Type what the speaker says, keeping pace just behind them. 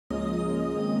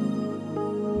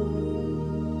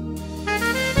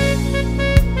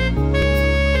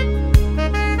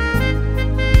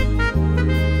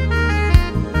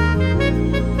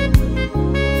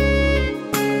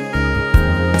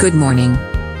Good morning.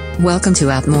 Welcome to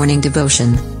Out Morning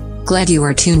Devotion. Glad you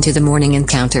are tuned to the Morning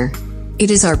Encounter.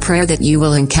 It is our prayer that you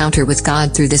will encounter with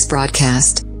God through this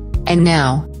broadcast. And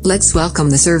now, let's welcome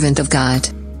the servant of God.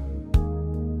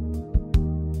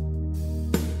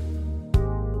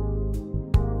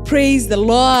 Praise the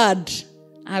Lord.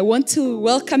 I want to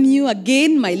welcome you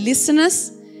again, my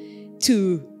listeners,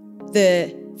 to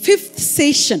the 5th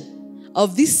session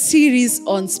of this series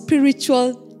on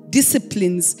spiritual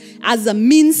disciplines as a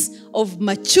means of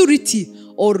maturity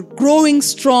or growing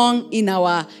strong in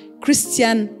our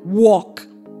Christian walk.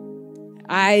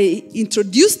 I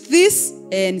introduced this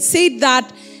and said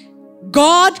that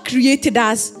God created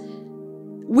us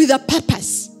with a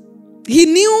purpose. He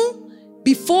knew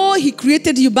before He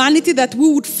created humanity that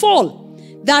we would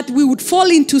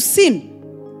fall into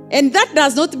sin. And that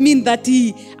does not mean that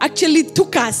He actually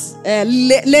took us,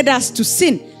 led us to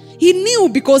sin. He knew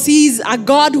because He is a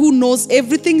God who knows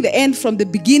everything, the end from the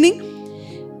beginning.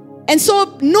 And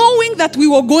so knowing that we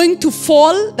were going to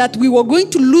fall, that we were going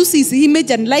to lose His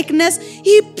image and likeness,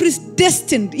 He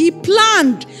predestined, He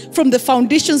planned from the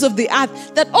foundations of the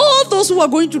earth that all those who are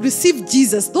going to receive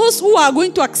Jesus, those who are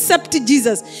going to accept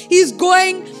Jesus, He is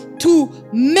going to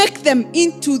make them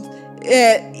into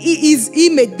His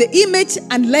image, the image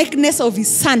and likeness of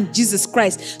His Son, Jesus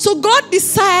Christ. So God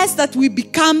desires that we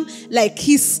become like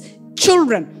His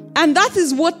children. And that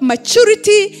is what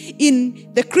maturity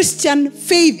in the Christian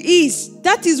faith is.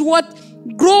 That is what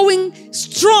growing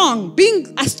strong,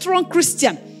 being a strong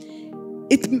Christian.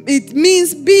 It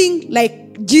means being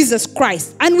like Jesus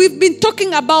Christ. And we've been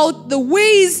talking about the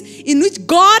ways in which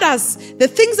the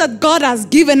things that God has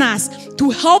given us to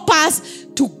help us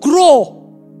to grow.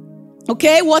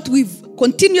 Okay, what we've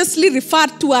continuously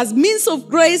referred to as means of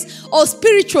grace or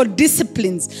spiritual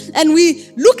disciplines. And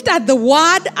we looked at the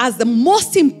word as the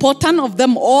most important of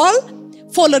them all,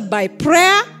 followed by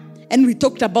prayer, and we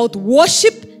talked about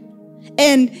worship.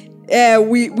 And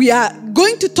we are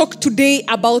going to talk today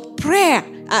about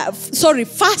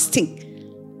fasting.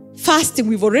 Fasting,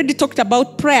 we've already talked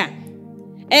about prayer.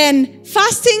 And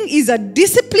fasting is a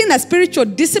discipline, a spiritual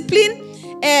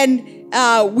discipline, and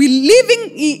we're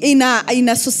living in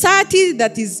a society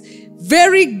that is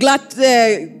very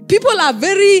people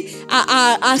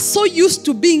are so used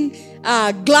to being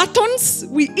gluttons.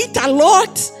 We eat a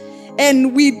lot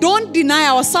and we don't deny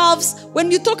ourselves.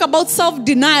 When you talk about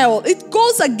self-denial, it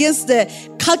goes against the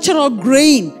cultural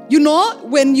grain. You know,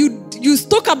 when you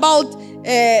talk about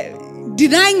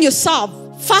denying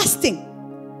yourself, fasting,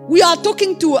 we are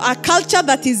talking to a culture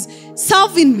that is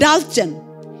self-indulgent,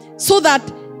 so that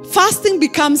fasting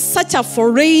becomes such a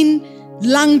foreign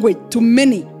language to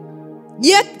many.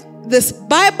 Yet, this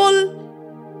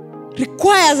Bible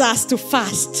requires us to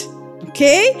fast.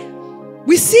 Okay?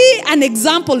 We see an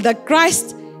example that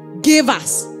Christ gave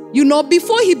us. You know,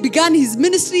 before He began His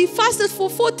ministry, He fasted for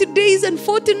 40 days and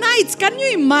 40 nights. Can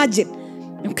you imagine?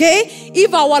 Okay?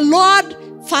 If our Lord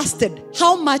fasted,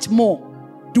 how much more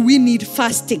do we need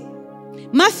fasting?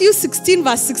 Matthew 16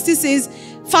 verse 60 says,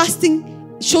 fasting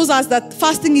shows us that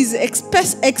fasting is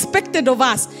expected of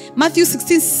us. Matthew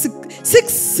 16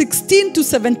 to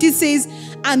 17 says,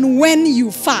 and when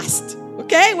you fast.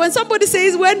 Okay? When somebody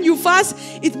says when you fast,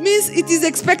 it means it is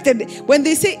expected. When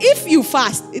they say if you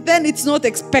fast, then it's not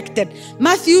expected.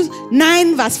 Matthew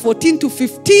 9 verse 14 to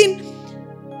 15.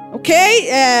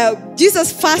 Okay?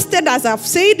 Jesus fasted, as I've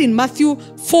said, in Matthew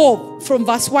 4 from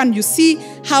verse 1. You see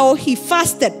how He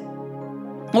fasted.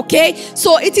 Okay?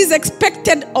 So it is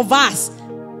expected of us.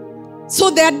 So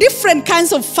there are different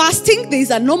kinds of fasting. There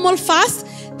is a normal fast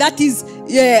that is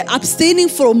abstaining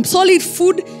from solid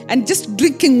food and just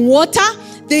drinking water.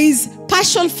 There is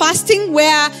partial fasting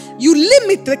where you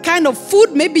limit the kind of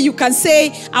food. Maybe you can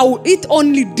say, I will eat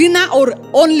only dinner or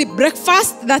only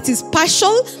breakfast. That is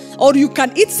partial. Or you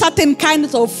can eat certain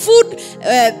kinds of food.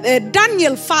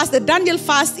 Daniel fast. The Daniel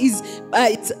fast is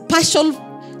it's partial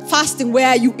fasting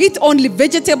where you eat only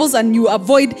vegetables and you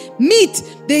avoid meat.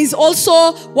 There is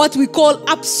also what we call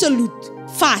absolute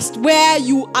fast, where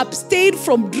you abstain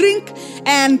from drink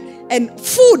and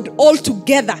food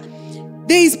altogether.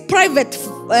 There is private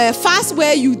fast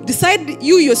where you decide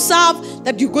you yourself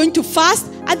that you're going to fast,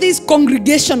 and there is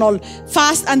congregational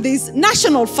fast, and there is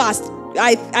national fast.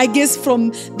 I guess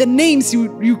from the names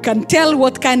you can tell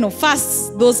what kind of fasts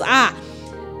those are.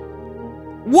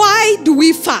 Why do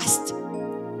we fast?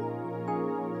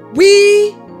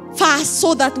 We fast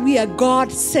so that we are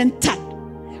God-centered.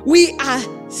 We are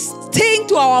saying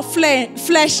to our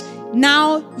flesh,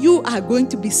 now you are going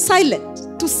to be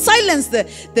silent. To silence the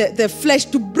flesh,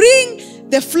 to bring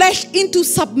the flesh into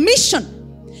submission.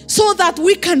 so that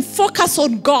we can focus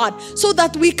on God, so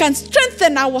that we can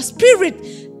strengthen our spirit,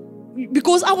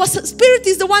 because our spirit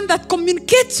is the one that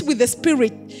communicates with the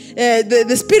spirit,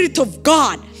 the spirit of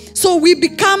God. So we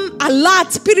become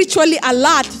alert, spiritually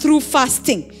alert through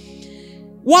fasting.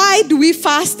 Why do we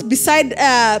fast beside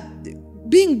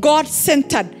being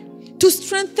God-centered? To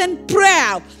strengthen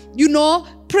prayer. You know,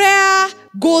 prayer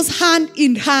goes hand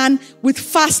in hand with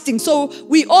fasting. So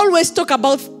we always talk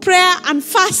about prayer and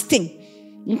fasting.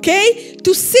 Okay?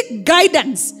 To seek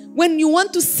guidance. When you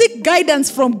want to seek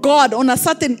guidance from God on a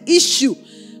certain issue,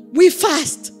 we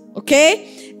fast. Okay?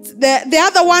 The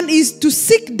other one is to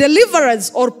seek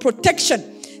deliverance or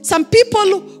protection. Some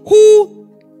people who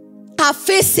are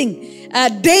facing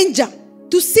danger,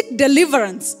 to seek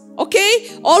deliverance.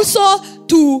 Okay? Also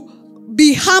to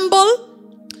be humble,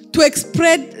 to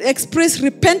express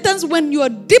repentance. When you are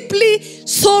deeply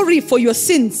sorry for your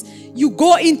sins, you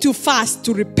go into fast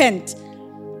to repent.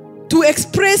 To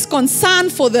express concern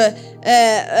for the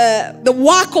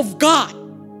work of God.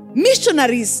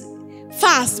 Missionaries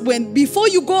fast. Before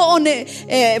you go on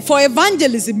for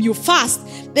evangelism, you fast.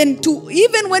 Then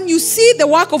even when you see the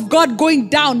work of God going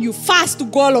down, you fast to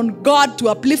call on God to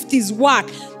uplift His work,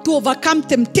 to overcome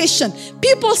temptation.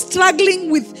 People struggling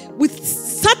with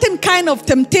certain kind of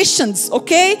temptations,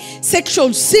 okay?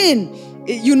 Sexual sin,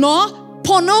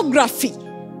 pornography,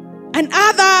 and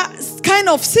other kind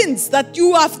of sins that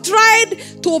you have tried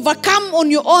to overcome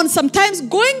on your own. Sometimes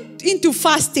going into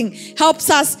fasting helps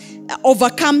us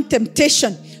overcome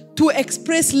temptation, to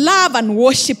express love and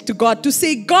worship to God, to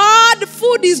say, God,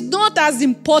 food is not as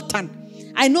important.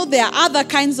 I know there are other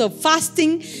kinds of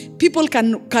fasting. People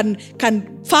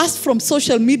can fast from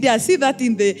social media. I see that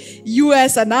in the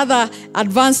US and other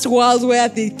advanced worlds where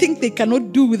they think they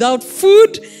cannot do without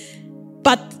food.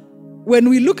 But when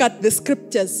we look at the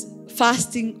scriptures,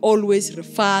 fasting always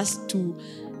refers to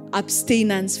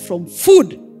abstinence from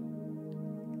food.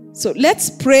 So let's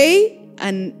pray.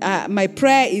 And my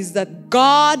prayer is that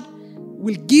God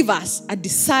will give us a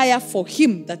desire for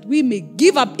Him, that we may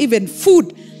give up even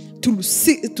food to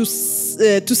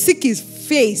seek His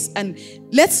face. And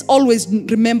let's always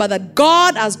remember that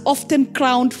God has often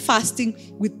crowned fasting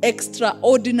with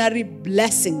extraordinary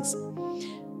blessings.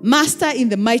 Master, in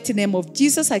the mighty name of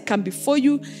Jesus, I come before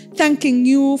you, thanking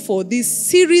you for this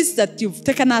series that you've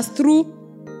taken us through.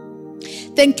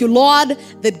 Thank you, Lord,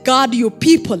 that God, your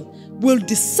people will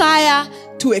desire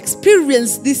to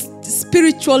experience these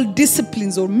spiritual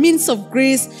disciplines or means of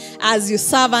grace, as your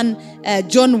servant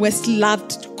John Wesley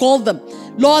loved to call them.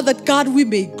 Lord, that God, we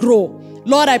may grow.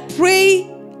 Lord, I pray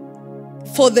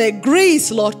for the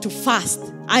grace, Lord, to fast.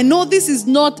 I know this is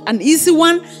not an easy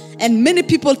one, and many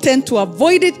people tend to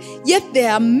avoid it, yet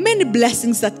there are many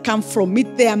blessings that come from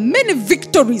it. There are many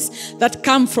victories that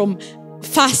come from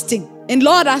fasting. And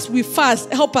Lord, as we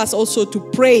fast, help us also to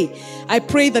pray. I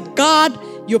pray that God,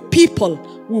 your people,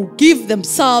 will give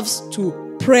themselves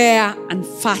to prayer and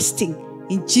fasting.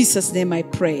 In Jesus' name I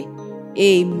pray.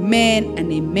 Amen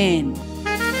and amen.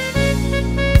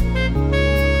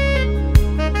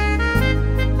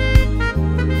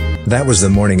 That was the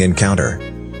Morning Encounter.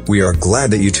 We are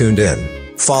glad that you tuned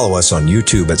in. Follow us on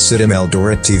YouTube at CITAM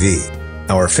Eldoret TV.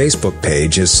 Our Facebook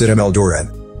page is CITAM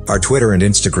Eldoret. Our Twitter and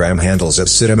Instagram handles at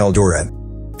CITAM Eldoret.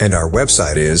 And our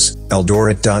website is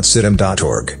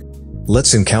eldoret.citam.org.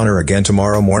 Let's encounter again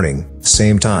tomorrow morning,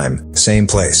 same time, same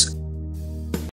place.